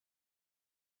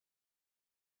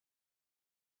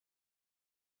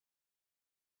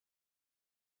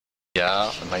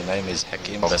Yeah, my name is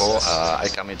Hakim. I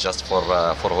come in just for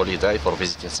holiday, for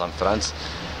visiting some friends,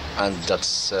 and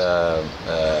that's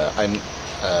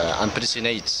I'm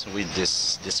fascinated with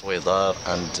this weather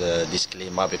and this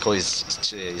climate because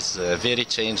it's very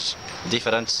changed,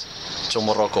 different to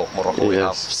Morocco. Morocco, we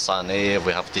have sunny,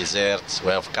 we have desert,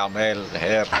 we have camel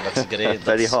here. That's great.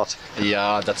 Very hot.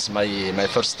 Yeah, that's my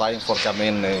first time for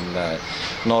coming in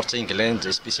North England,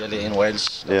 especially in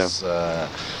Wales. That's,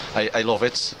 I love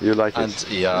it. You like and,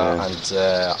 it? And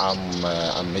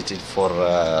I'm meeting for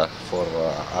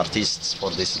artists for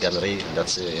this gallery.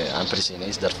 That's I'm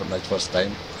fascinated. That's for my first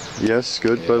time. Yes,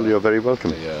 good. Well, you're very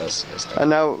welcome. Yes. And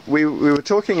now we were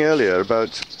talking earlier about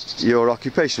your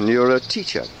occupation. You're a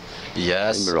teacher.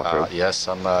 Yes, in Morocco. yes,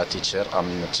 I'm a teacher. I'm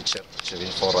a teaching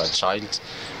for a child,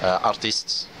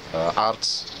 artists,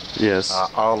 arts. Yes.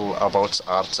 All about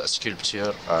art,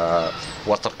 sculpture,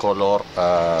 watercolor,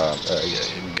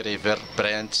 engraver,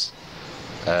 print.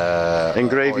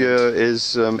 Engravure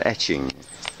is etching.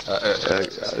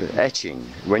 Etching.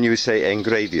 When you say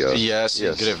engravure. Yes,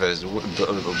 engravers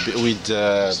with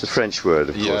it's the French word,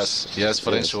 of course. Yes,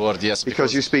 French word. Yes,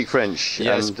 because you speak French.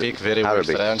 Yes, and speak very well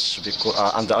Arabic. French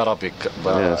and Arabic.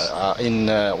 Yes.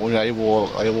 When I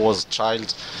was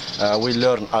child, we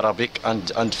learn Arabic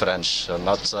and French,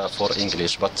 not for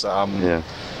English. But I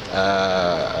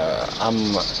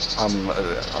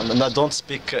don't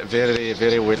speak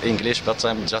very well English, but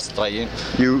I'm just trying.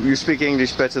 You speak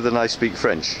English better than I speak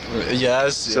French.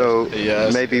 Yes. So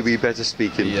maybe we better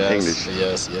speak in English.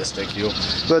 Yes, thank you.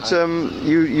 But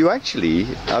you actually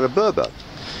are a Berber.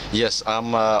 Yes,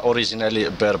 I'm originally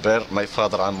Berber. My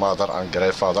father and mother and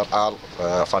grandfather, all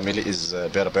family is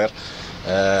Berber.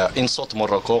 In South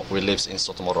Morocco, we live in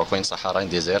South Morocco, in Sahara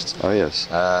Desert. Oh yes.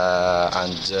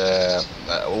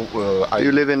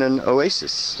 You live in an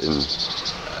oasis.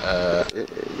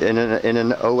 In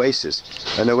an oasis.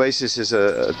 An oasis is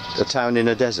a town in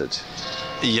a desert.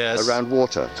 Yes. Around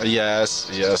water. Yes.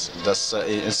 That's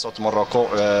in South Morocco.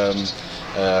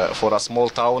 For a small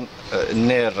town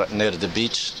near the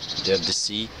beach, near the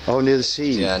sea. Oh, near the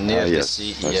sea. Yeah, near the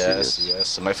sea.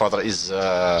 Yes. My father is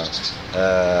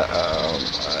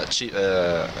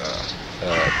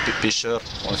fisher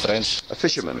in French. A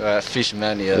fisherman.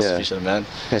 Fisherman, yes, fisherman.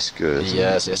 That's good.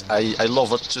 Yes. I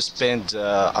love it to spend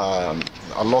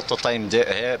a lot of time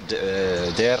there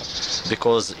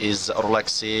because it's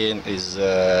relaxing, is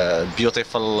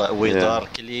beautiful weather,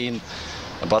 clean.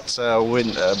 But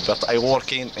but I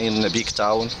working in a big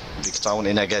town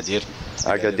in Agadir.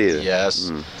 Agadir.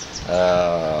 Yes.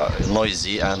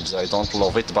 Noisy, and I don't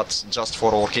love it. But just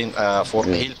for working, for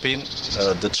helping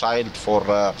the child,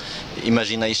 for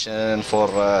imagination, for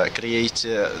create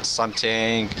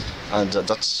something, and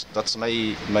that's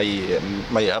my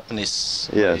happiness.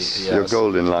 Yes, your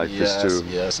goal in life is to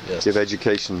give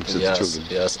education to the children.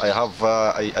 Yes, I have.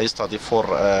 I study for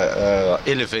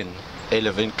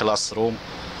 11 classroom.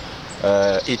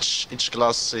 Each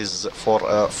class is for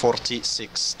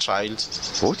 46 child.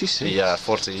 46? Yeah,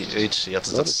 40 each.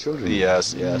 Yes, a lot of children.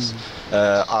 Yes.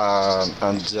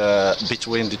 And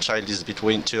between the child is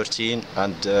between 13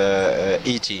 and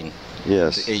 18.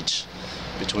 Yes. The age.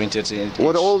 Between 13 and 18.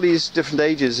 What, all these different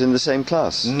ages in the same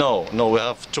class? No, we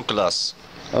have two classes.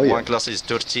 Oh, yeah. One class is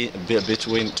 13,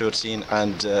 between 13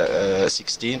 and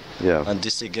 16, and the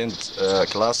second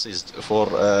class is for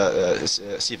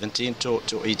 17 to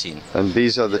 18. And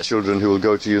these are the children who will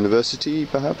go to university,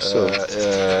 perhaps?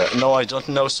 No, I don't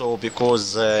know so,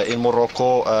 because in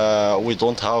Morocco we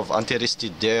don't have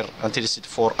interested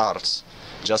for arts.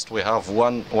 Just we have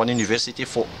one university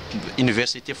for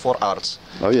arts.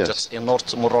 Oh yes. Just in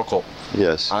North Morocco.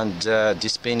 Yes. And the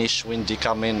Spanish, when they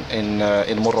come in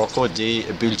Morocco, they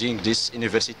building this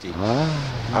university.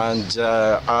 And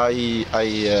I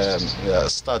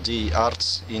study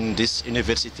arts in this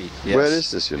university. Yes. Where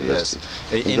is this university?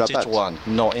 Yes. In Tétouan.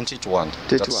 No, in Tétouan.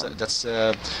 That's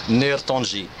near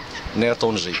Tangier.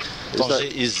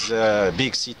 Tangier is a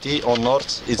big city on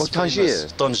north. It's Tangier.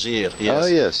 Tangier, yes. Oh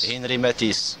yes. Henri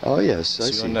Matisse. Oh yes,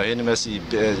 I see. Henri Matisse,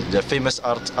 the famous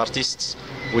artists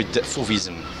with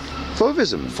Fauvism.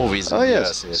 Fauvism? Fauvism. Oh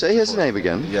yes. Say his name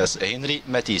again. Yes, Henri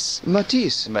Matisse.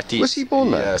 Matisse. Was he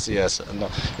born there? Yes. No.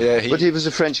 But he was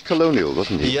a French colonial,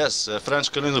 wasn't he? Yes,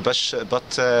 French colonial,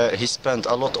 but he spent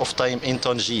a lot of time in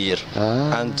Tangier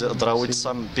and drawed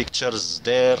some pictures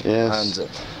there. Yes. And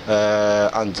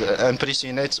and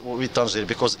impressionate with Tangier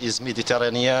because it's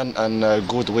Mediterranean and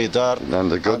good weather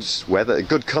And the good weather,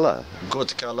 good color.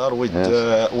 good color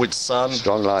Yes. with sun,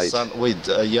 Strong light. sun with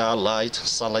yeah light.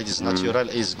 Sunlight is natural,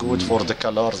 is good for the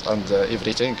colors and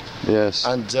everything. Yes.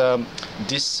 And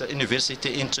this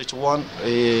university in Tetuan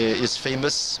is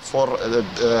famous for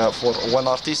one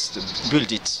artist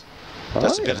built it.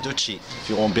 That's yeah. Bertucci. If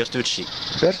you want Bertucci.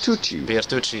 Bertucci.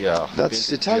 Bertucci, yeah. That's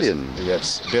Italian.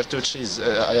 Yes. Bertucci is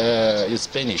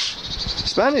Spanish.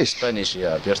 Spanish. Spanish,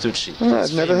 yeah. Bertucci. Oh,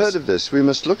 It's I've never famous. heard of this. We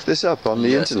must look this up on the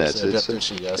Yes, internet. it's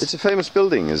Bertucci, yes. It's a famous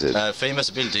building, is it? Famous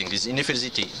building is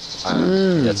university. Yes. I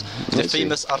The see.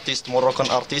 famous artist, Moroccan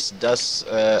artist, does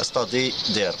study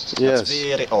there. Yes. It's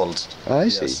very old. I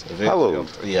Yes, see. very How old?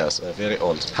 Yes, very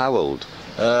old. How old?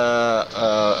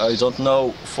 I don't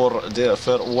know for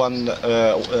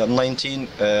 19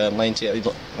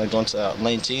 I don't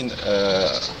 19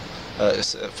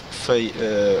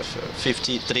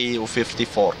 53 or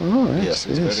 54. Oh, yes, Yes,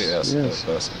 it's yes, very yes.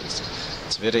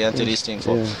 it's very interesting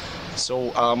for. Yeah.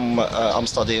 So I'm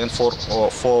studying for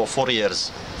 4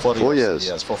 years. 4 years.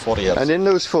 Yes, for 4 years. And in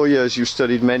those 4 years, you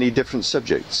studied many different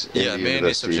subjects. In Yeah, the many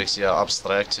university. subjects. Yeah,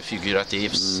 abstract,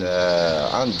 figuratives,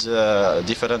 and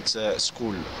different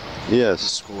school.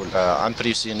 Yes.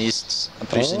 Impressionists, Oh,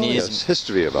 impressionism. yes.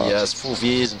 History of art. Yes,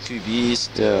 Fauvism,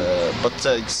 Cubist, Yeah. but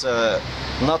it's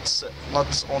not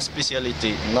on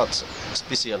speciality, not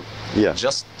special. Yeah.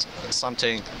 Just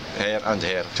something here and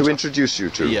here. To introduce you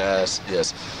to. Yes,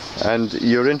 yes. And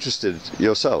you're interested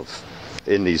yourself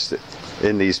in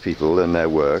these people and their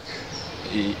work,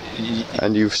 Y- y-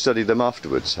 and you've studied them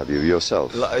afterwards, have you,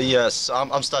 yourself? Yes,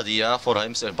 I'm studying for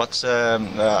himself, but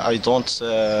I don't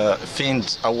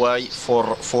find a way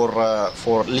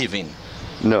for living.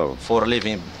 No. For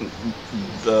living.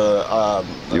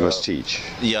 You must teach.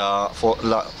 Yeah,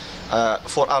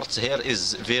 for art here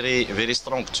is very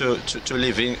strong to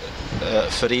living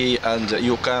free, and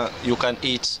you can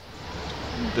eat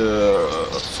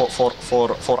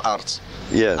for art.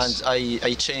 Yes. And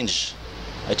I change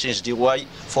the way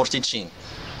for teaching,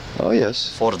 Oh, yes.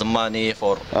 for the money,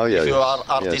 for Oh, yeah, if you yes, are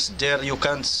artist there you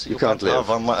can't can't live.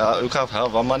 you can't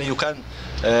have a money, you can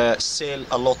sell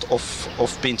a lot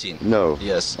of painting. No.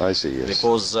 Yes. I see, yes.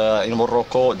 Because in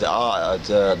Morocco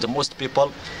the most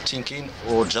people thinking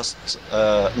or just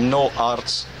no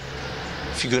art,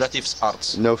 figurative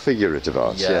art. No figurative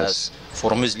arts, yes.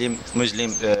 For Muslim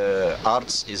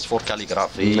arts is for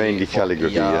calligraphy. Mainly for-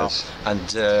 calligraphy, yeah, yes.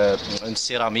 And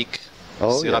ceramic.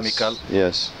 Oh, ceramical.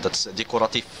 Yes. That's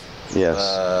decorative. Yes.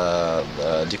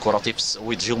 Decoratives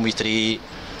with geometry.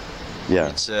 Yeah.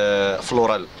 It's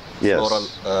floral. Yes. Floral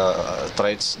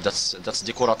traits. That's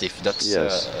decorative. That's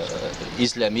Yes.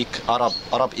 Islamic,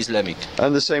 Arab Islamic.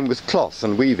 And the same with cloth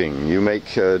and weaving. You make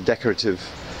decorative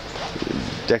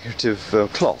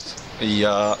cloth.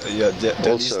 Yeah. That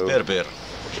is Also- Berber.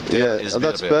 Yeah, There is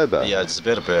that's Berber. Yeah, it's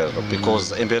Berber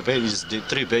because in Berber is the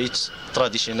tribute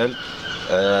traditional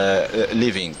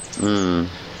living.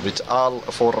 With all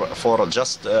for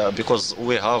just because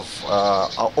we have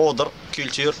other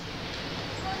culture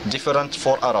different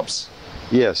for Arabs.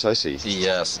 Yes, I see.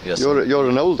 Yes. You're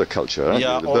an older culture, aren't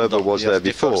Yeah, you? The Berber older, was yes, there the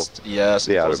before. first, yes,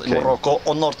 the Arab because came. Morocco,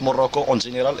 or North Morocco in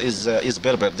general is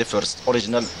Berber, the first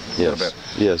original Berber.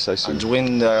 Yes, I see. And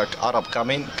when Arab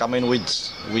coming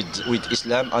with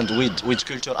Islam and with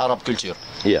culture, Arab culture,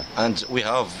 Yeah. and we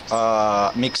have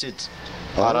mixed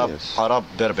Oh, yes. Arab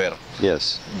Berber.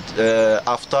 Yes.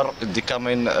 After the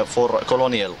coming for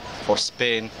colonial for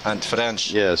Spain and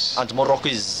French. Yes. And Morocco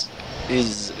is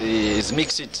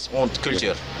mixed on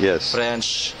culture. Yes.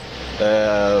 French,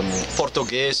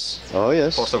 Portuguese. Oh,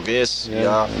 yes. Portuguese, Yeah.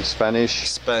 yeah. And Spanish.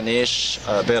 Spanish,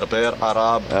 Berber,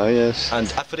 Arab, Oh, yes.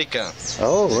 and African.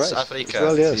 Oh, It's right. Africa.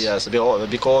 Well, yes. Yes,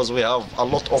 because we have a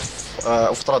lot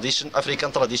of tradition,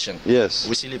 African tradition. Yes.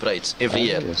 We celebrate every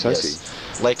year. yes, I see.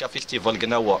 Like a festival,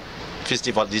 Gnawa.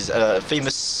 Festival, this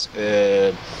famous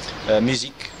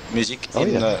music Oh,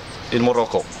 yeah. in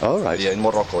Morocco. All right. Yeah, in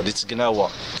Morocco. It's Gnawa.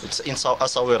 It's in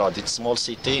Essaouira, it's small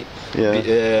city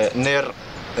Yeah. near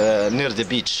the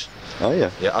beach. Oh, yeah.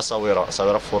 Yeah,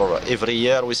 Essaouira. For every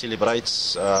year we celebrate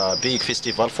big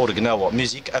festival for Gnawa,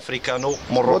 music Africano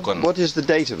Moroccan. What is the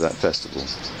date of that festival?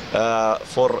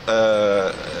 For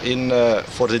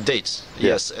the dates? Yeah.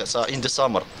 Yes, in the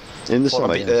summer. In the For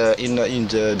summer, a bit, yes. in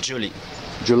the July.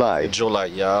 July. July,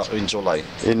 yeah, in July.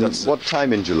 In what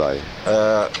time in July?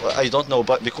 I don't know,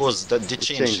 but because they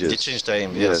changes. change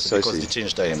time, Yes, yes, I because see. they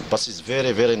change time. But it's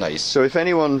very, very nice. So if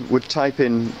anyone would type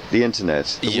in the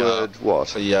internet, the word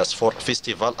what? Yes, for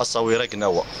festival Asawira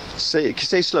Gnawa.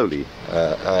 Say slowly.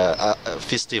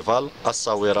 Festival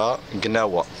Asawira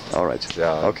Gnawa. All right.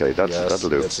 Yeah. Okay, that'll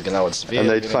do. It's Gnawa. It's very, And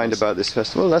they'd very find nice. about this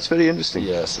festival. That's very interesting.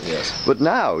 Yes, yes. But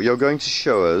now you're going to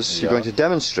show us, you're Yeah. going to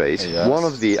demonstrate Yes. one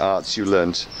of the arts you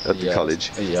learnt at the Yes.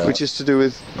 college, Yeah. which is to do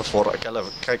with, For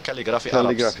calligraphy. Calligraphic,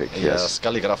 Arabs. yes. Yes,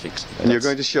 calligraphics. and you're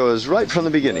going to show us right from the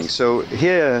beginning. So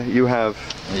here you have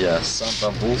Yes, some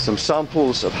bamboo. some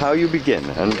samples of how you begin,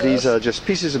 and Yes. these are just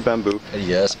pieces of bamboo.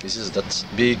 Yes, pieces that's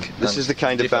big. This and is the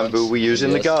kind of different. bamboo we use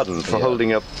in the Yes. garden for Yeah.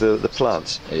 holding up the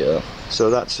plants. Yeah. So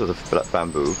that sort of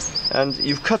bamboo. And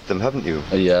you've cut them, haven't you?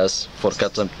 Yes, for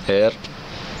cut them here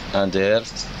and here.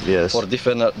 Yes. For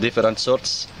different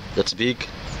sorts. That's big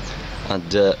and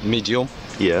medium.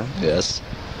 Yeah. Yes.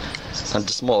 And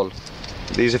small.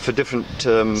 These are for different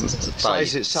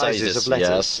sizes of letters.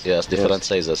 Yes, yes, different Yes.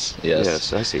 sizes. Yes.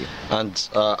 Yes, I see. And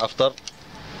after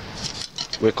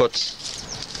we cut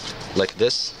like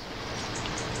this.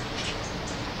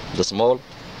 The small.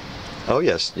 Oh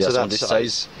yes. Yes, so on that's this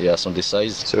size. Yes, on this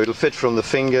size. So it'll fit from the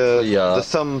finger, Yeah. the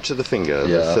thumb to the finger, the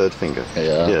Yeah. third finger.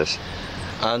 Yeah. Yes.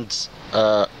 And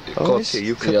Oh, I cut, see.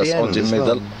 You cut yes, the end on the as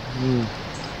middle. well.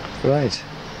 Right.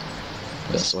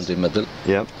 Yes, on the middle.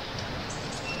 Yeah.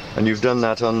 And you've done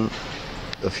that on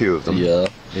a few of them. Yeah.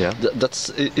 Yeah. That's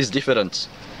is different.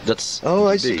 That's Oh,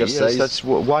 I see. bigger Yes, size. that's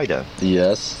wider.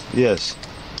 Yes. Yes.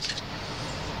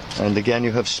 And again,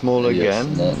 you have smaller Yes,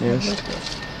 again. no, Yes. like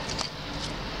that.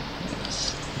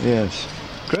 Yes.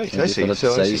 Great. I see. Different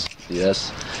So I see. size.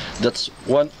 Yes. That's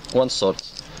one sort.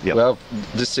 Yep. We have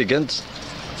the second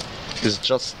is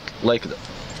just like that.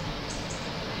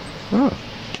 Oh.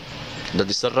 That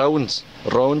is a round.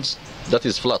 That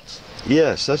is flat.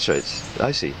 Yes, that's right.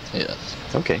 I see. Yes.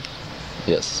 Okay.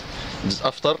 Yes. This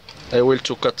after I will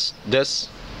to cut this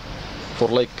for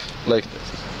like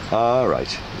this. All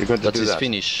right. You're going to That do is that.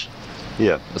 finish.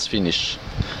 Yeah. That's finish.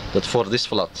 That for this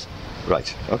flat.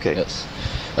 Right. Okay. Yes.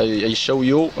 I show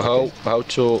you how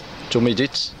to make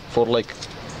it for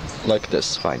like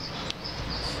this. Fine.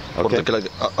 For Okay. the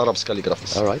Arabs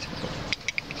calligraphy. All right.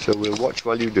 So we'll watch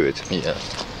while you do it. Yeah.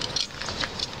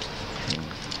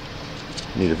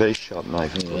 Need a very sharp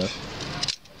knife, of Yeah. course.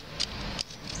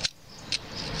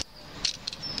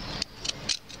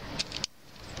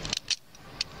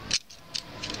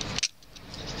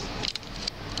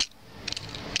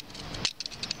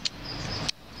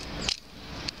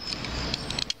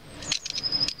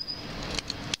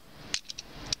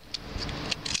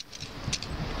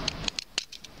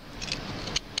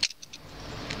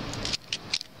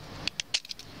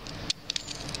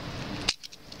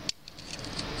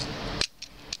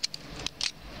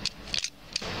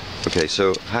 Okay,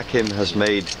 so Hakim has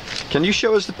made... Can you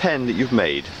show us the pen that you've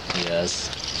made? Yes.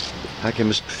 Hakim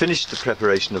has finished the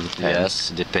preparation of the pen. Yes.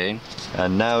 The pen.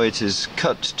 And now it is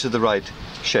cut to the right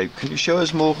shape. Can you show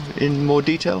us more in more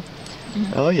detail?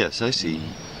 Oh yes, I see.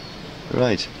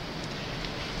 Right.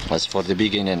 As for the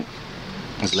beginning,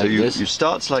 it's So like you, this. it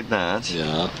starts like that,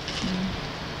 Yeah.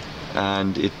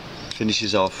 and it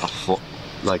finishes off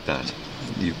like that.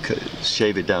 You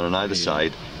shave it down on either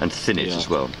side and thin it Yeah. as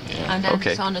well. Yeah. And then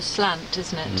Okay. it's on a slant,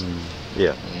 isn't it?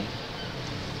 Yeah.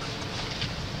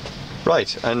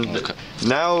 Right, and Okay.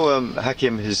 now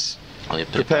Hakim is I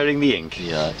prepare. preparing the ink.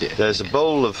 Yeah. There's a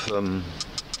bowl of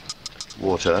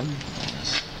water,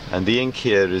 and the ink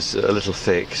here is a little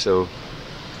thick, so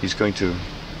he's going to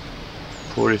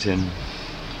pour it in.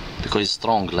 Because it's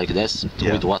strong like this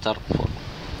Yeah. with water. Okay.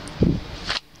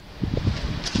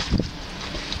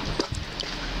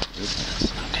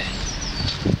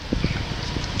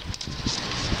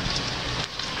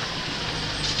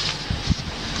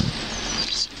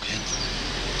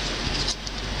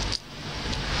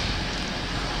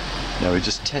 Now we're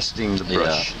just testing the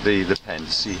brush, the pen,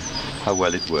 to see how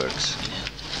well it works.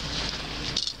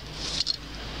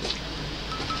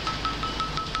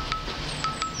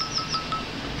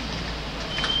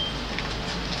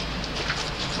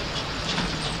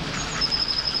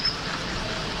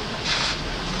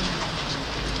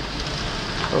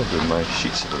 Oh good, my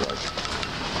sheets have arrived.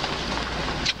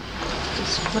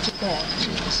 Just put it there.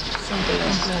 Send it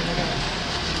and burn it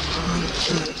out.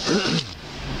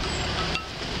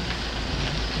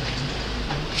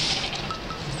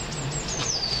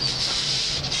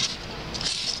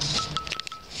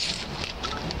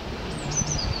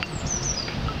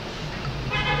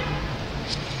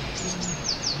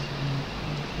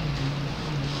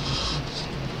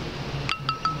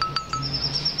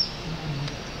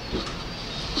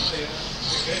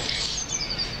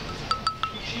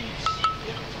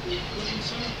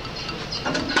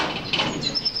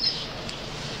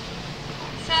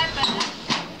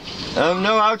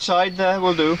 No, outside there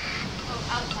will do.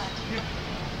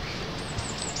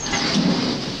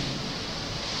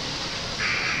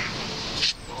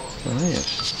 Oh yes.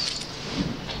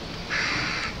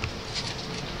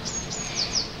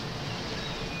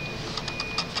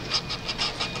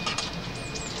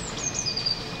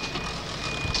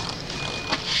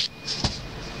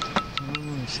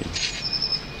 I see.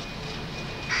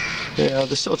 They are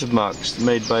the sort of marks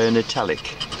made by an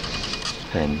italic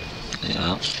pen.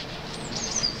 Yeah.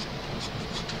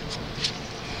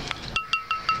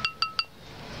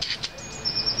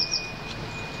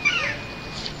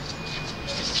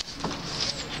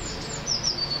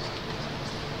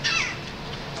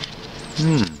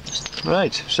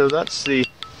 Right, so that's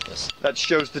that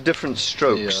shows the different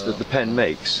strokes that the pen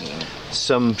makes. Yeah.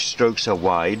 Some strokes are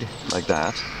wide, like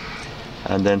that,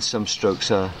 and then some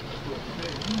strokes are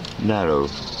narrow.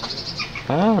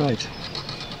 Ah, right.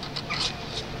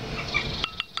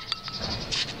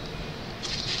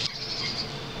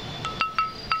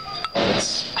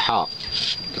 That's ha.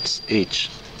 That's H.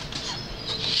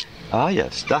 Ah,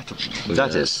 yes, that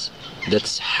is.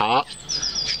 That's ha.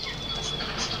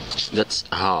 That's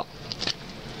ha.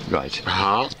 Right.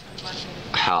 Ha.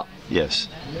 Ha. Yes,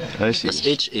 I see.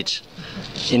 That's H.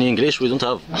 In English we don't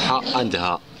have ha and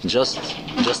ha. Just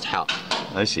ha.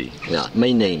 I see. Yeah.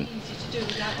 My name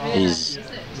is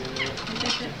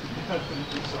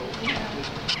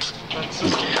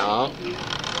ha.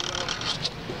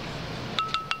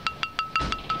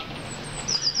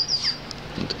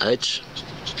 And H.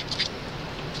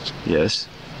 Yes.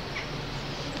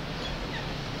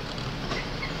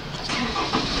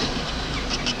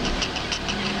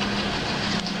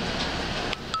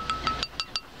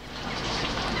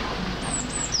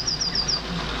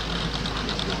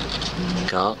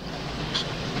 Ka.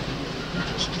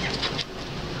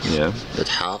 Yeah. That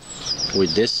ha.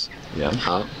 With this. Yeah.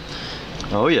 Ha.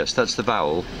 Oh, yes, that's the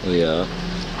vowel. Yeah.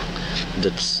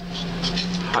 That's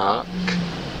ha.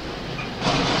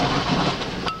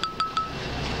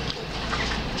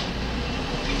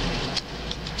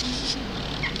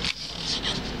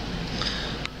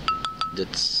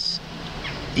 That's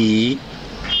E.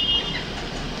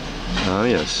 Oh,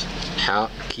 yes. Ha.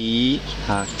 Ki.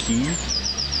 Haki.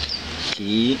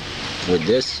 Ki. With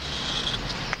this.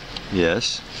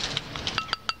 Yes.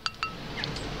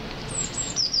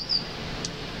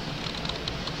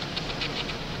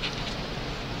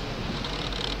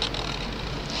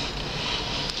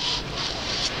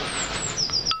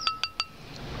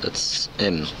 That's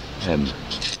M. M.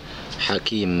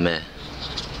 Hakim.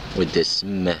 With this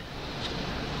M.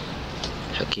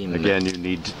 Hakim. Again, you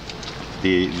need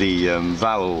the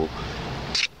vowel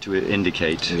to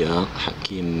indicate. Yeah.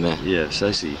 Hakim. Yes,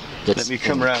 I see. That's Let me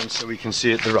come round so we can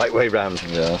see it the right way round.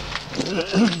 Yeah.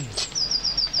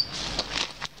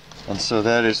 And so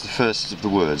there is the first of the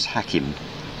words, hakim,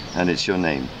 and it's your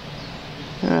name.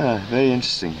 Ah, very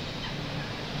interesting.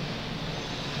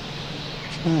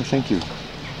 Ah, thank you.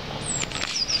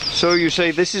 So you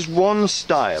say this is one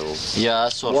style, Yeah.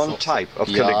 So one type of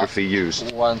calligraphy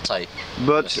used. One type.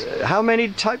 But how many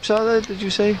types are there, did you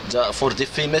say? For the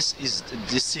famous is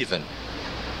the seven.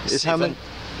 It's how many?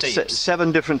 Tapes.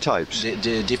 7 different types.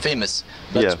 The famous.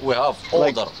 But Yeah. we have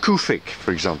Like older. Kufik,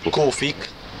 for example. كوفيك.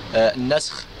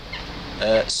 نسخ.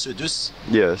 سدس.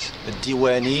 Yes.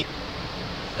 الديواني.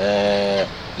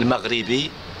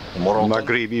 المغربي. Moroccan.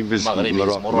 Maghribi is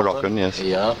Moroccan, yes.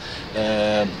 Yeah.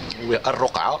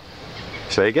 الرقعة.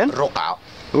 Say again? الرقعة.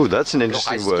 Oh, that's an الرقعة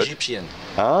interesting is word. Egyptian.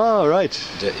 Ah, right.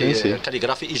 I see.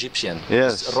 calligraphy Egyptian.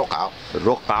 Yes. الرقعة.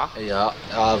 Roqa. Yeah.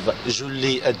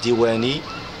 جلي الديواني.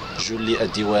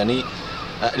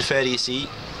 الفارسي.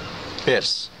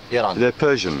 Pers. Iran. They're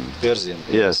Persian. Persian.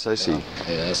 Yes, I see.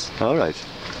 Yes. All right.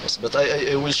 Yes. But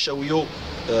I will show you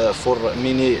for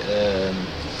many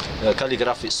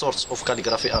calligraphy sorts of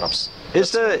calligraphy Arabs.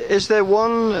 Is there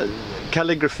one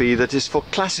calligraphy that is for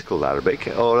classical Arabic,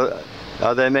 or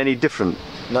are there many different?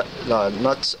 Not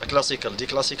classical. The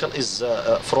classical is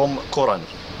from Quran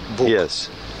book. Yes.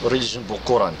 Religion book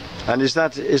Quran. And is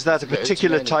that a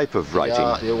particular Al-Uthmani. type of writing?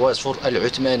 Yeah, it was for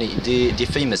Al-Uthmani, the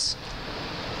famous.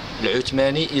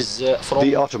 Al-Uthmani is from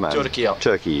The Ottoman.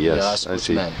 Turkey. Yes, I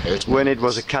see. Uthman. When it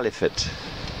was a caliphate.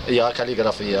 Yeah,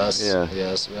 calligraphy. Yes. Yeah.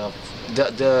 Yes. We have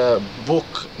the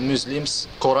book Muslims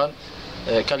Quran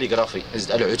calligraphy is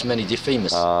Al-Uthmani, the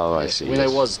famous. Oh, I Yes. see. When I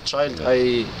was child,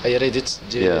 I read it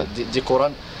the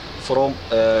Quran from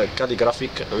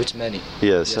calligraphic Uthmani.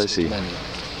 Yes, I see. Uthmani.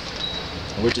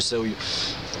 I will to show you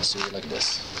like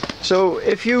this. So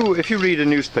if you read a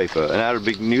newspaper, an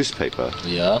Arabic newspaper,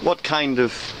 Yeah. what kind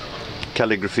of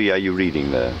calligraphy are you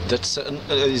reading there? That's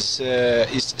is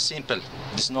simple.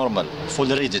 It's normal. Full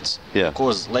read it. Yeah.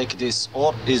 Because like this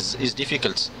or is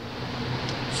difficult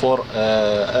for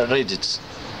read it.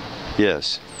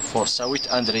 Yes. For saw it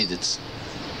and read it.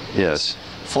 Yes.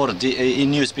 For the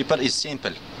in newspaper is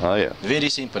simple. Oh yeah. Very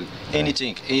simple.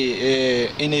 Anything.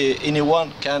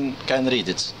 Anyone can read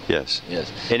it. Yes.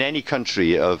 Yes. In any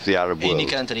country of the Arab world. Any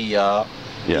country. Yeah.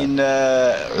 Yeah. In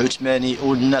Uthmani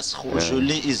or Nasakh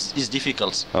usually is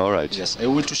difficult. All right. Yes. I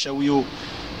will to show you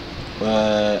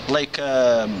like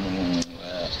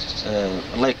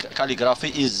calligraphy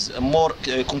is more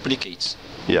complicated.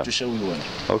 Yeah. To show you one.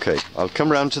 Okay. I'll come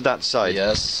round to that side.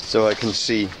 Yes. So I can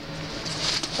see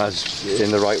as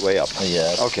in the right way up.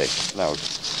 Yes. Okay. Now,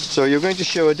 so you're going to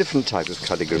show a different type of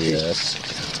calligraphy. Yes.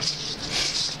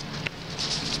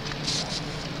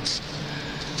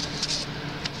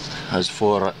 As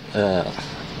for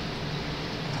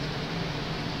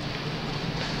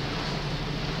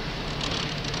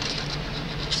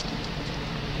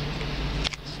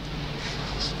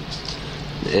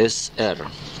SR,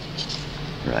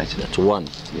 Right. that one.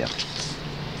 Yeah.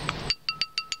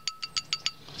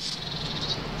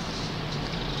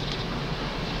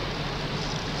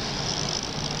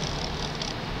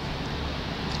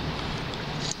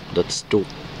 That's two.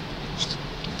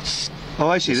 Oh,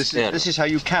 I see. Yes. This is how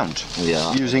you count.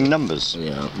 Yeah. Using numbers.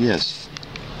 Yeah. Yes.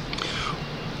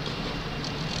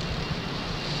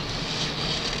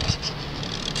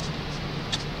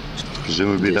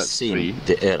 Presumably The that's sin, three.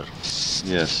 the R.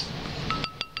 Yes.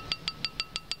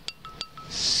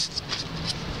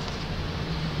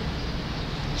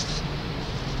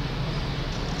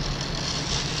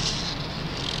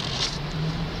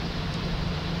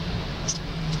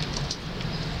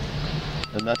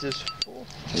 And that is four.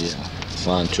 Yeah.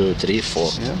 1, 2, 3,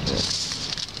 4. Yeah.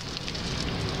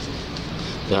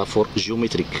 Yeah, for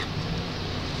geometric.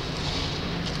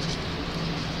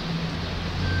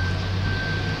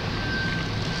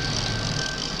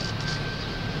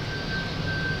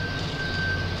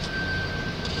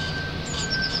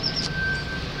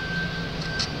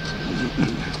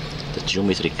 The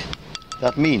geometric.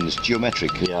 That means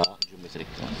geometric. Yeah, geometric.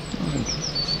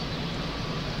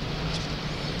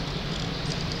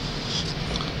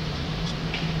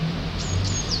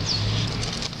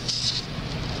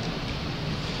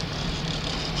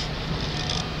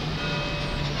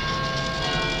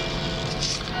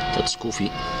 That's Kufi.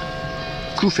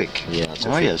 Kufic. Yeah.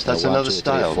 Oh yes, that's One, another two,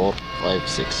 style. 3, 4, 5,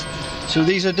 6. So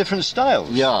these are different styles.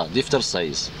 Yeah, different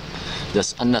size.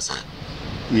 That's النسخ.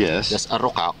 Yes. That's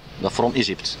الرقعة. That's from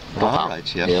Egypt. Ah,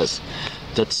 right, yeah. Yes.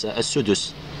 That's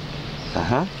السدس.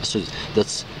 Uh-huh.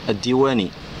 That's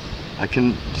الديواني. I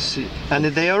can see. And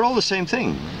they are all the same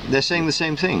thing. They're saying the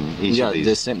same thing, each Yeah, of these.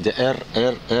 the same. The R.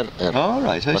 Oh,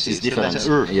 right, I But see. it's So different. that's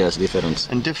a Yes, different.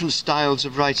 And different styles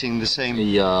of writing the same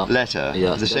Yeah. letter,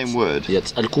 Yeah, the same that's- word. Yeah,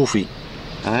 it's Al-Kufi.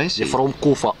 I see. From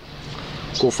Kufa.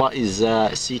 Kufa is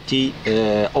a city,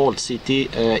 old city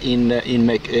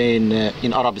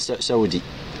in Arab Saudi.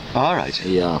 All right,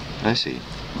 Yeah. I see.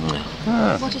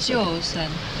 Ah. What is yours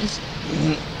then?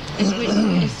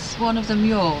 Is one of them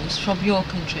yours from your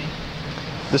country?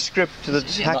 The script that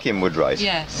Yeah. Hakim would write.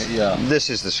 Yes. Yeah. This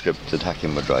is the script that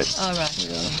Hakim would write. All right.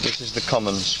 Yeah. This is the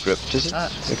common script, is it?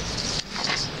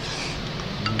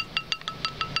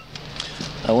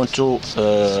 I want to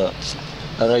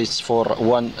write for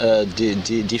one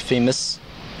the famous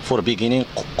for beginning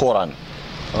Quran.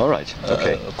 All right,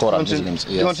 okay. Quran, Do you Muslims,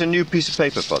 do you yes. want a new piece of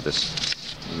paper for this?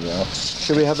 Yeah.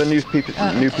 Shall we have a new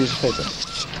piece of paper?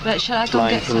 But shall I go and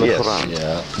Line get from some? the Yes. Quran.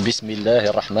 Yeah. Bismillah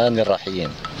ar-Rahman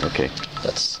ar-Rahim. Okay.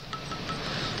 That's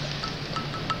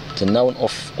the noun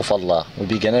of Allah. We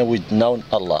begin with noun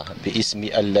Allah. Bi-ismi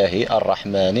Allahi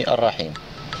ar-Rahmani ar-Rahim.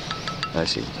 I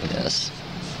see. Yes.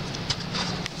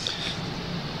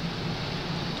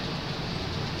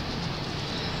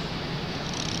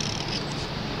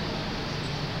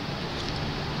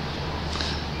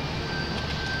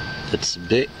 That's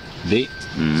B.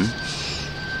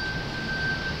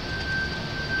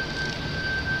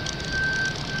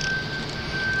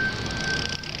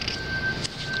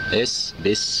 S.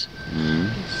 Bis.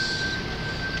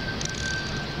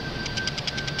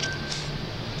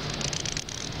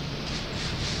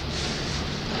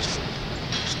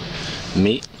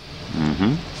 Me.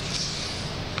 Mm-hmm.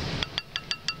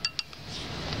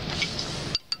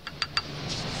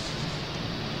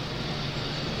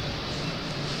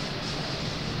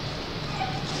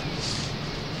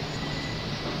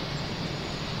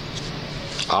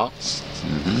 A.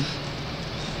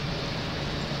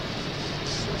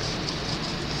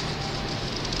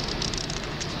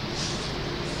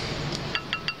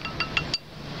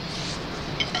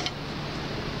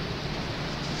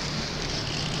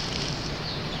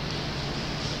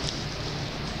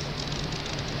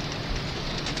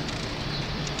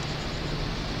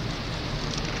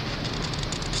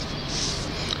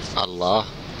 Allah.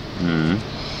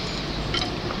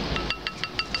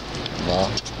 Allah.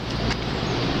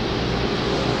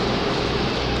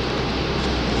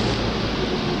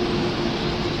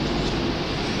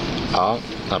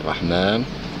 الرحمن.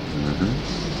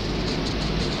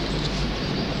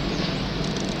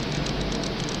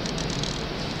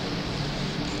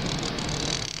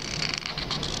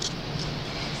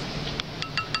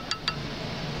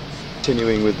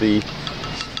 Continuing with the.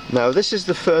 Now this is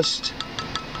the first.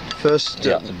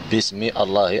 Yeah. Bismi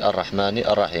Allahi ar-Rahmani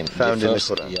ar-Rahim. Found in the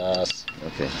Quran. Yes.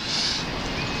 Okay.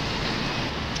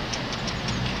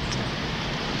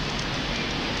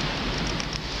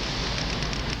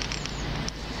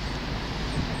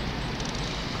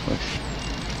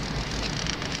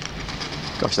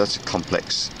 Gosh, that's a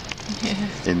complex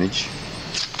image.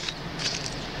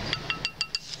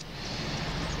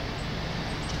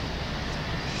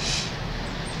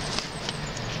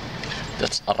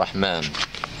 That's Ar-Rahman.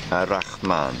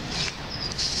 Ar-Rahman.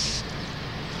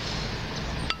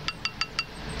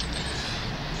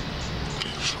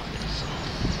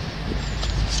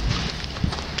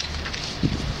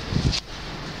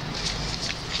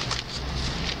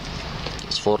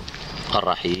 It's for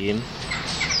Ar-Rahim.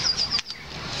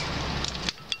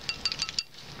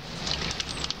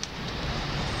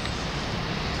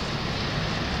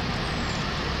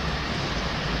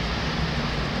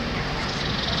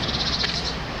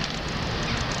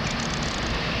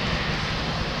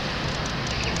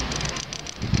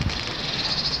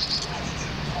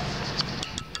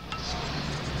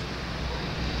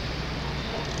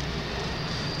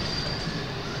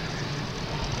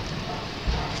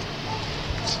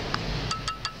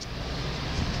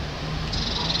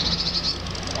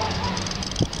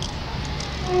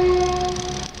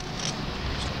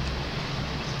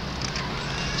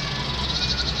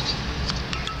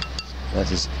 That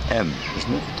is M,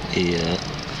 isn't it? Yeah.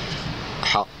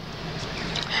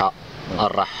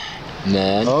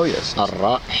 Ar-Rahman. Oh yes.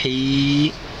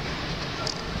 Ar-Rahim.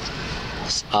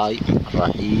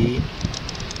 Rahim.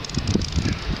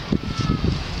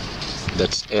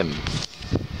 That's M.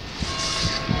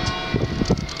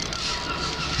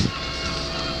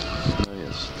 Oh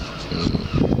yes.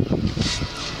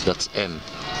 That's M.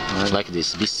 Right. Like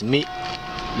this. Bismi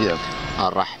Yeah.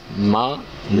 Ar-Rahman.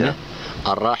 Yeah.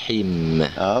 Ar-Rahim.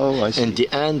 Oh, I see. And the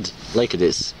end like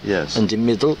this. Yes. And the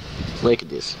middle like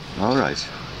this. All right.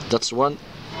 That's one.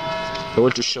 I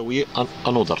want to show you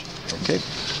another. Okay.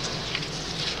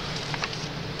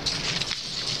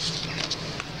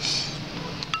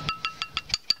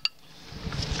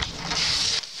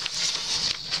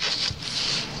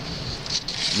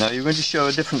 Now you're going to show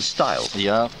a different style.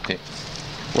 Yeah. Okay.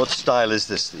 What style is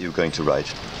this that you're going to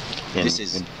write? This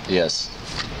is yes.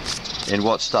 In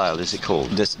what style is it called?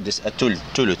 This a tulut.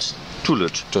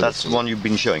 Tulut. That's the one you've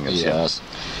been showing us. Yeah? Yes.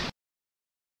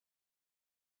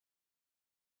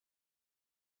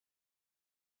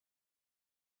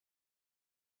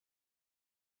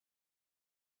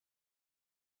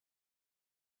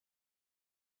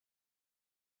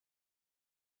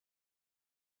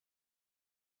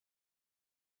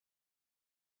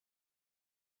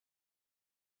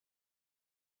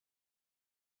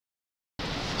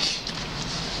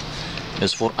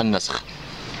 Is for النسخ.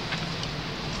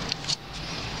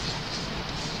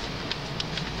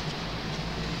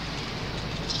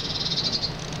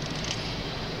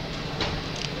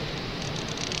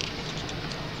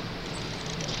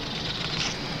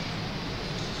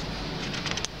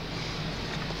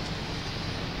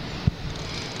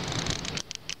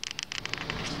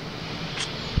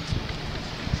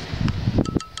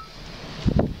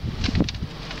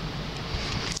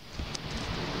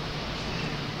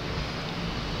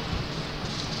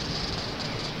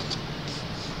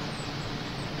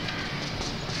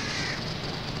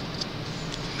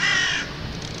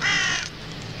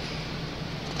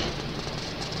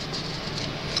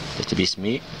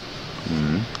 باسمي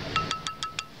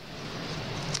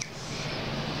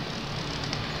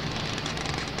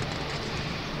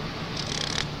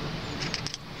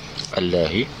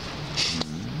الله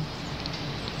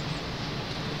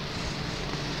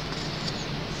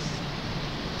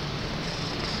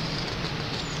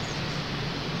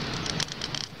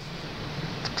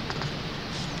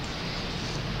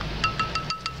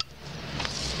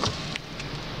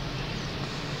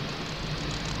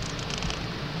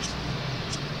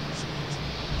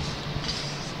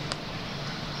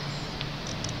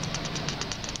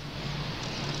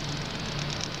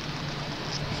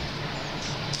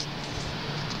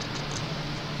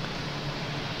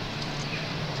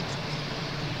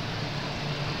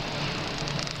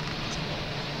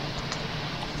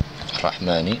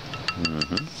الرحماني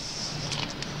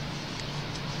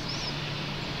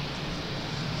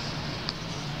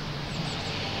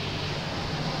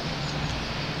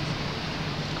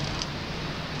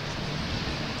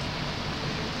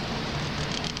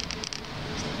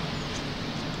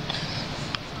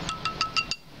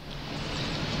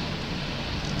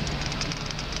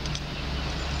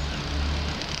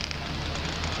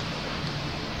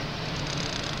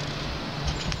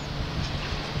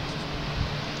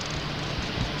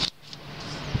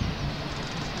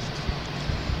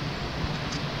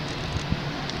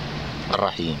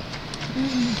الرحيم.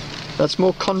 That's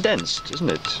more condensed, isn't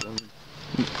it?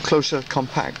 Closer,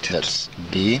 compact. That's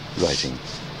B, Writing.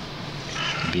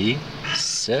 B,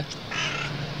 S,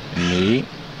 مي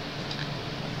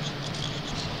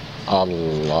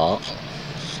الله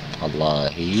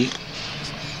الله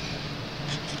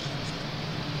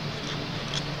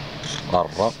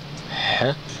الر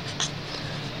ح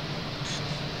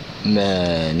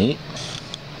ماني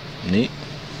ني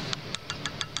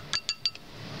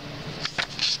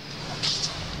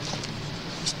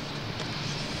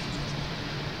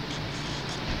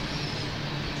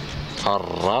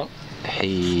الرحيم.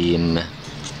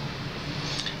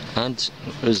 And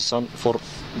is some for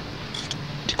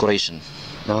decoration.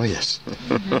 Oh yes.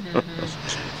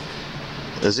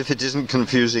 As if it isn't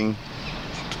confusing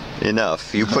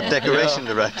enough, you put decoration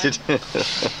around it.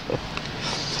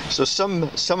 So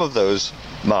some of those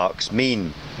marks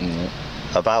mean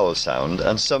a vowel sound,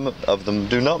 and some of them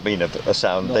do not mean a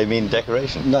sound. No. They mean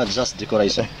decoration. No, just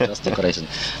decoration. Just decoration.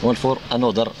 One for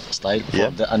another style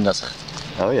for the النسخ.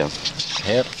 Oh yeah.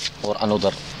 Here for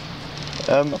another.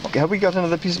 Have we got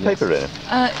another piece of paper in it?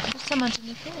 Some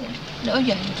underneath here. No,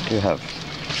 yeah. You have.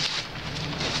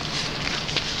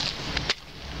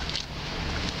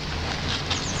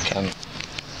 Can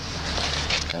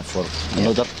for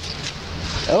another.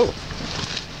 Oh.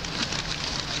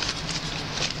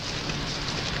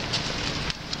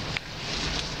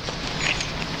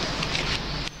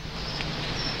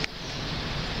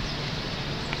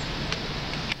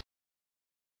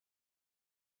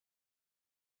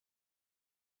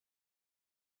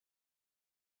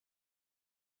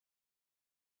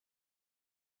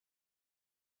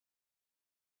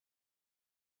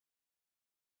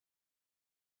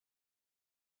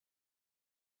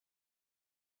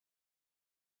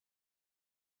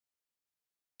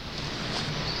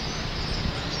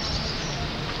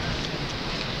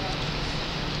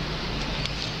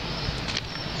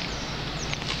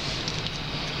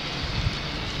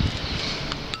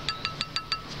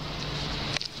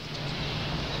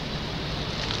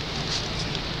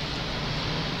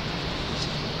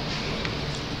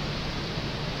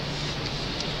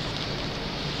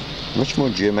 Much more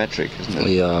geometric, isn't it?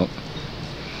 Yeah.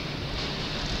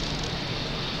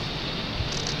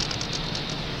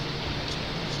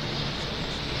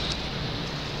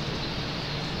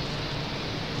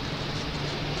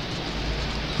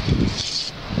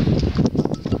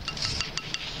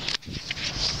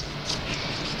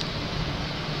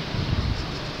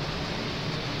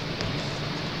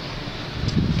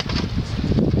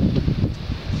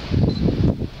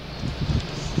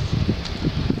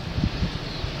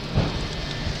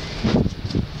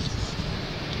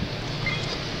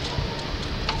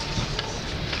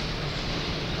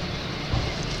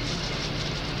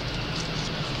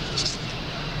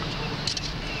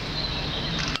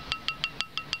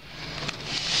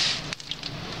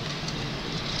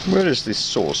 Where is the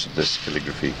source of this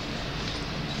calligraphy?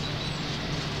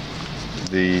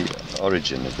 The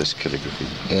origin of this calligraphy?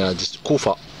 Yeah, just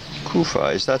Kufa.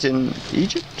 Kufa, is that in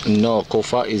Egypt? No,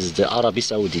 Kufa is the Arabic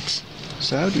Saudite.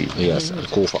 Saudi? Yes,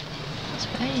 Kufa.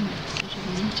 Spain.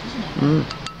 Isn't it?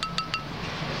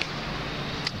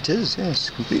 It is, yes,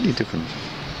 completely different.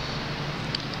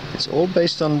 It's all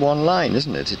based on one line,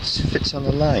 isn't it? It fits on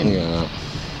a line. Yeah.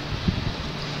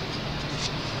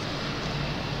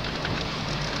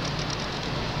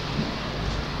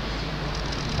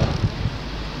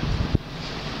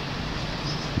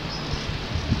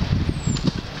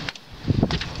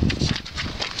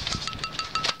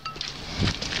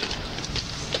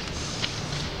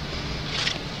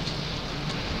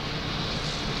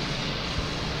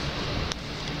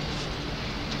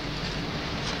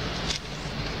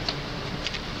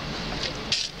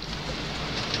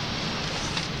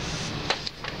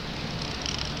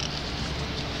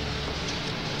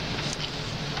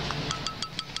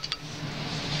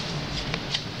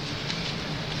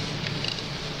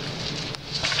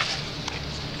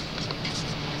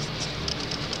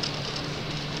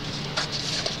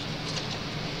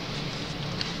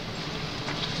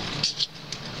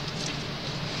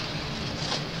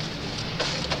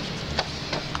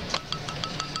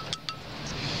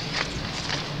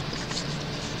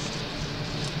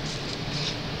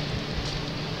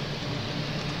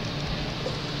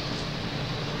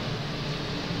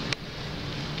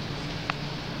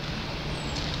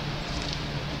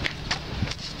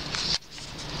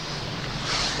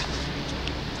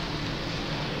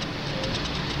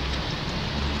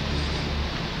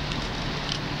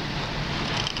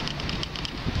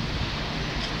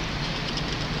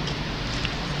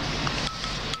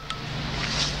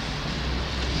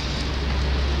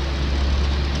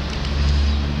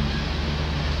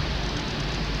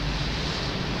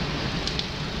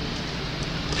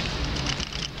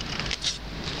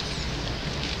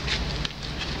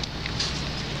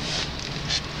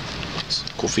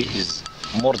 coffee is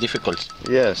more difficult.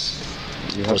 Yes,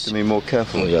 you have to be more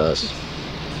careful. Yes.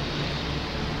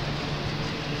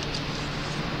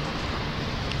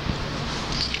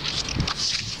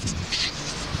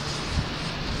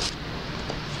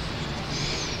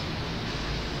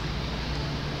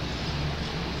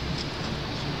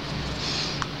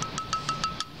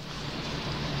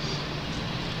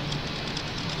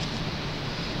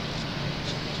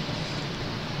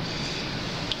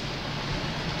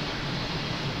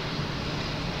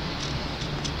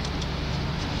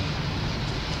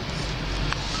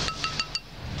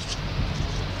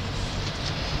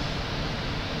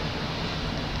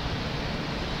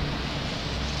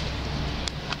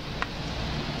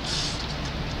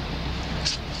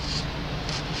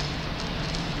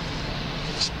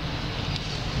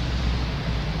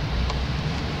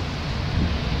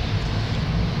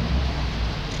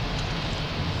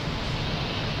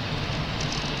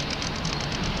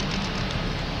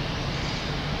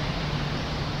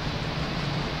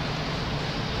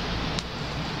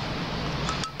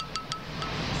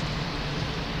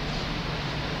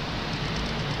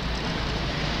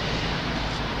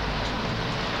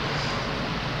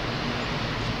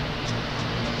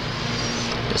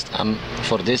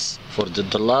 For this, for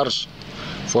the large,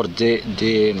 for the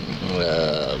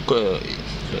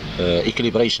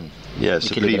equilibration.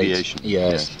 Yes, abbreviation.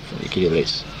 Yes, for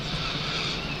equilibration.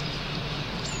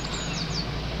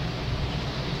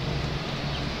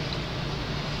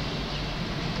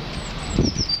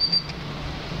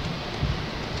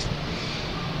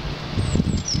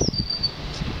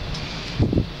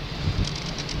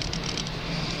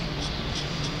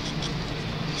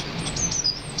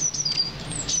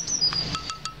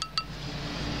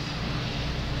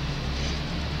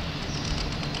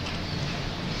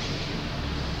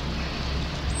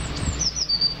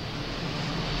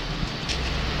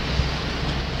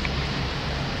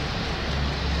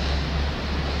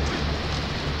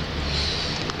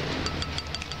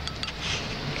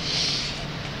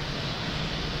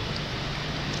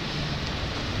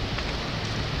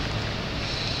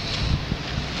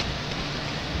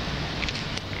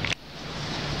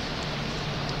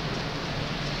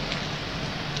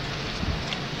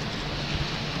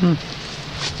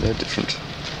 They're different.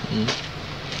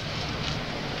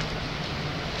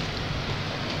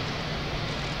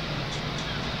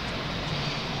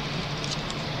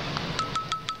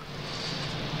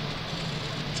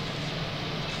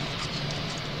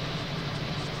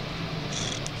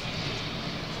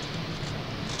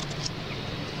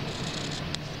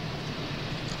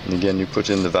 And again, you put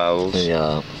in the vowels.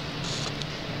 Yeah.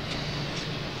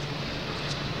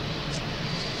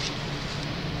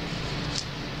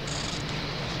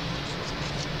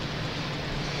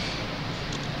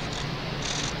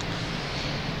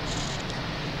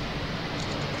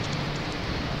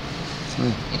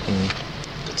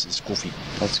 That's goofy.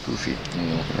 That's goofy.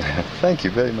 Yeah. Thank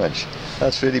you very much.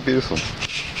 That's really beautiful.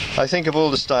 I think of all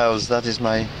the styles, that is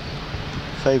my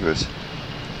favorite.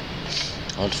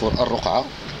 And for الرقعة.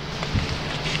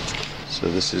 So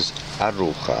this is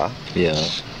Arruqa, Yeah.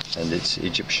 and it's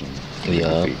Egyptian Yeah.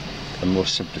 calligraphy, a more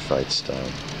simplified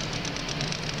style.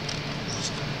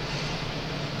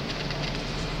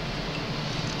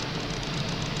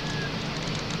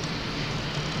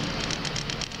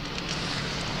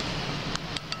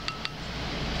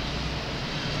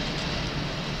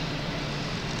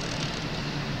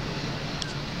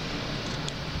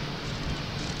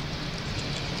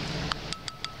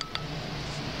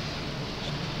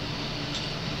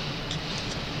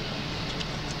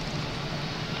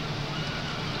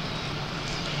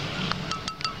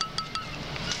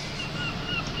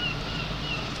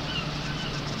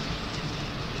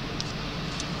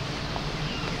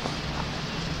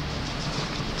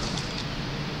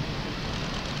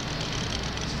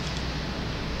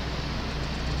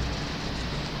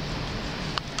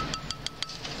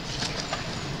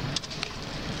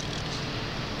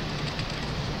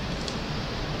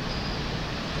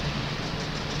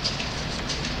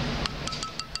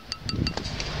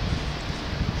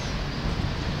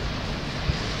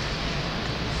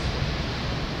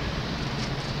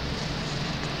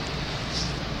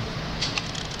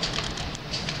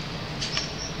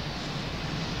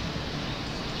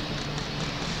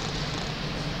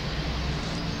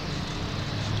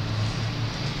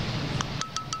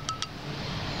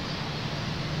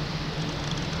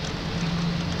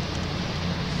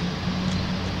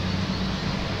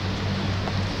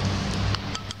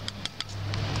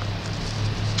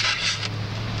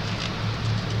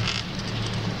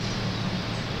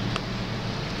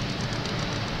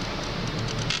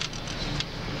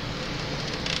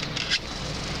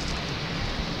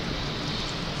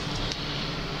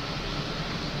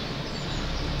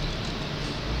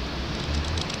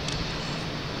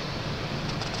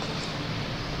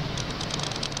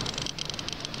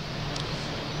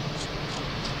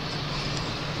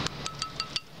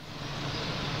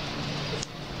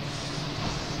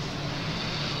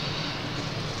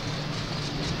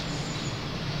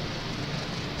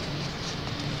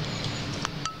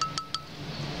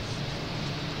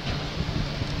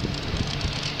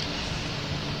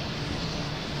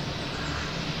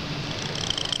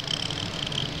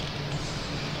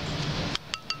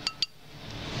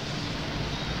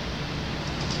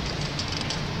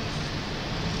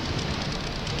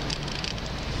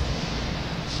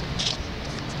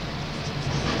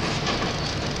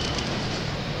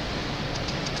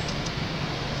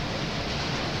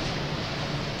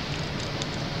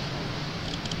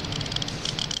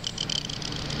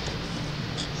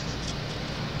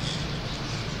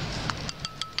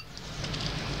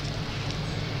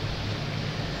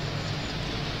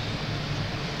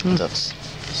 That's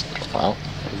wow.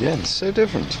 Again, so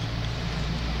different.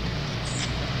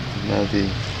 Now the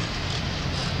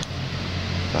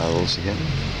vowels again.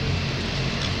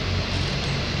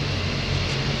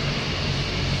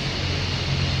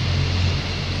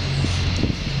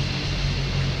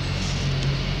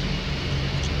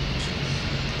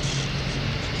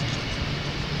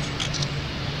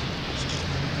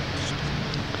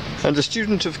 And a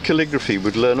student of calligraphy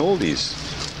would learn all these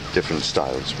different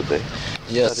styles, would they?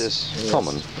 Yes. That is yes.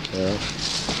 common.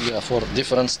 Yeah, for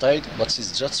different style, but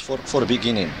it's just for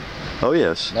beginning, Oh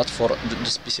yes. not for the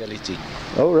speciality.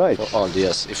 Oh right. For all,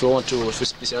 yes. If you want to be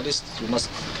specialist, you must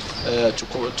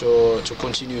to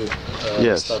continue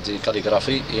Yes. study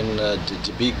calligraphy in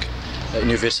the big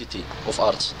university of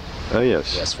art. Oh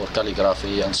yes. Yes, for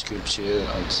calligraphy and sculpture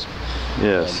and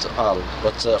Yes. all.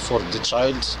 But for the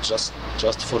child, just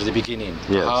for the beginning,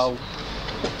 Yes. how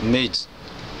made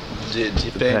the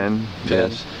pen,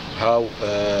 pen, yes. how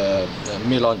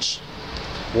melange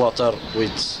water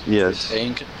with Yes.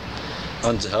 ink,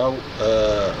 and how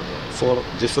for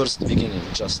the first beginning,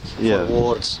 just Yeah. for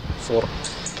words, for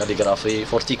calligraphy,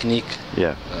 for technique.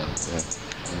 Yeah.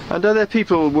 And are there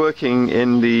people working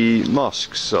in the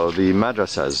mosques or the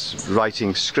madrasas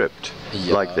writing script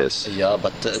like this? Yeah,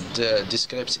 but the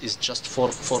script is just for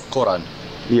Quran,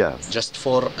 Yeah. just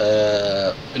for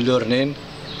learning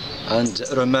and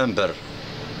remember.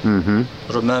 Mm-hmm.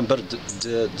 Remember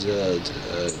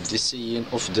the saying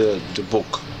of the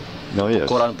book, Oh yes.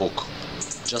 Quran book,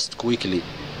 just quickly,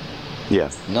 Yeah.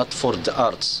 not for the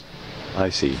arts, I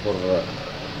see. for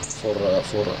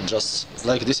just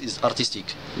like this is artistic.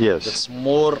 Yes. That's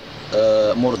more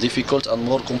difficult and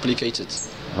more complicated.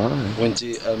 All right. When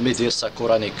the Madrasa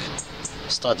Quranic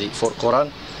study for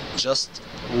Quran, just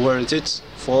word it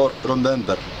for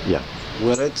remember, Yeah.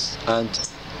 wear it and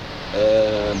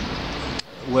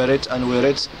wear it and wear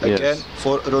it again Yes.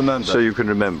 for remember. So you can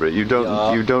remember it. You don't.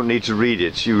 Yeah. You don't need to read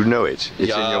it. You know it.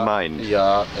 It's in your mind.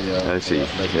 Yeah, I see.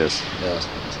 like Yes. this.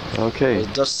 Okay.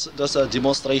 That's a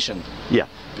demonstration, Yeah.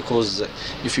 because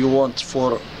if you want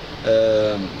for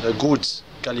a good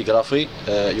calligraphy,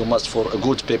 you must for a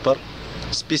good paper,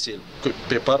 special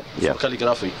paper Yeah. for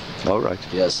calligraphy. All right.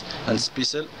 Yes, and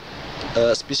special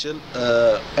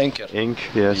anchor. Ink.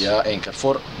 Yes. Yeah, anchor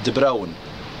for the brown.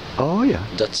 Oh yeah.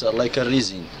 That's like a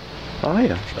resin. Oh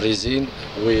yeah. Resin,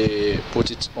 we put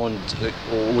it on,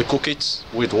 we cook it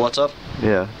with water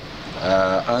Yeah.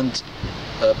 and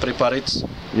prepare it.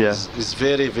 Yeah. It's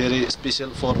very special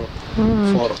for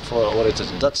what it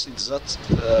is. That's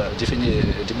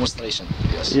demonstration.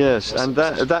 Yes. Yes. Was- And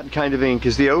that kind of ink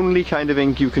is the only kind of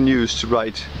ink you can use to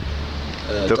write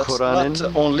the that's Quran not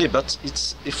in? only, but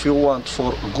it's if you want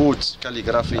for good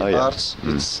calligraphy Oh, yeah. arts,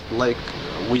 it's like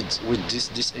with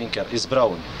this anchor is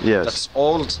brown. Yes. That's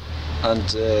old and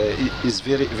it is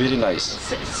very nice.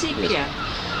 Sepia.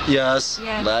 Yes,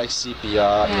 Yeah. like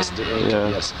sepia. Yes, the ink. Yeah.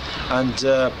 Yes, and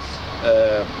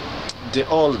the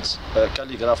old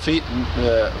calligraphy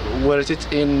were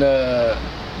it in the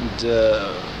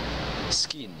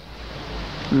skin,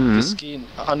 the skin,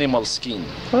 animal skin.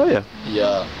 Oh yeah.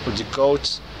 Yeah, with the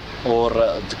goat or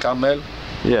the camel.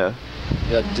 Yeah.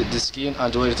 Yeah, the skin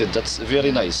and wear it. That's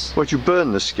very nice. What, you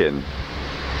burn the skin?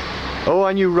 Oh,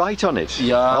 and you write on it?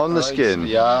 Yeah, On the right. skin?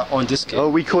 Yeah, on the skin. Oh,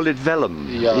 we call it vellum.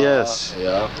 Yeah, Yes.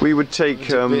 yeah. We would take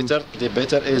The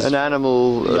better is an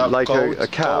animal yeah, like goat, a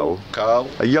cow, Cow.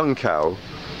 a young cow.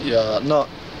 Yeah, no,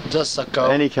 just a cow.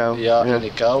 Any cow, Yeah, yeah.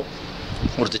 any cow.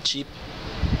 Or the sheep.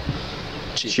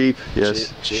 Sheep,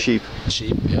 yes, sheep.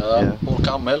 Sheep, yeah. Yeah. Or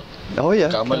camel. Oh yeah.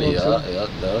 Camel, camel too.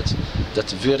 yeah.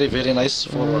 That's very nice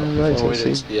for right, for I wear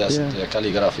it. see. Yes, Yeah. the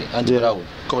calligraphy and Yeah. brown,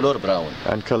 color brown.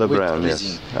 And colour With brown,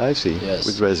 resin. yes. I see. Yes.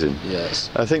 With resin. Yes.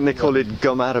 I think they call it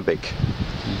gum arabic.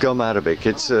 Gum arabic.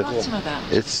 It's What's some of that?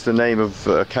 it's the name of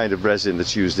a kind of resin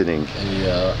that's used in ink.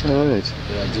 Yeah. Right.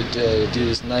 Yeah,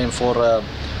 this name for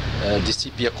the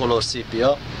sepia color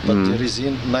sepia, but the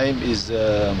resin name is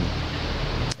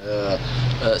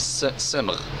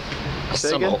semr.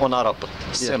 Say Semr again? on Arab.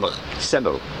 Semr.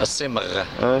 Semo. Semr.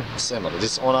 Uh, Semr.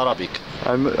 This on Arabic.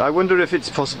 I wonder if it's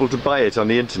possible to buy it on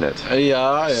the internet.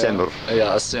 Yeah. Semr.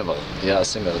 Yeah, semr. Yeah,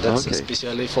 semr. That's Okay.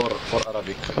 especially for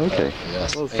Arabic. Okay.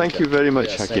 Yes. Well, thank you very much,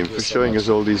 Yes, Hakim, thank you for so showing much. us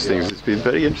all these things. Yeah. It's been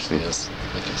very interesting. Yes.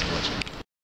 Thank you so much.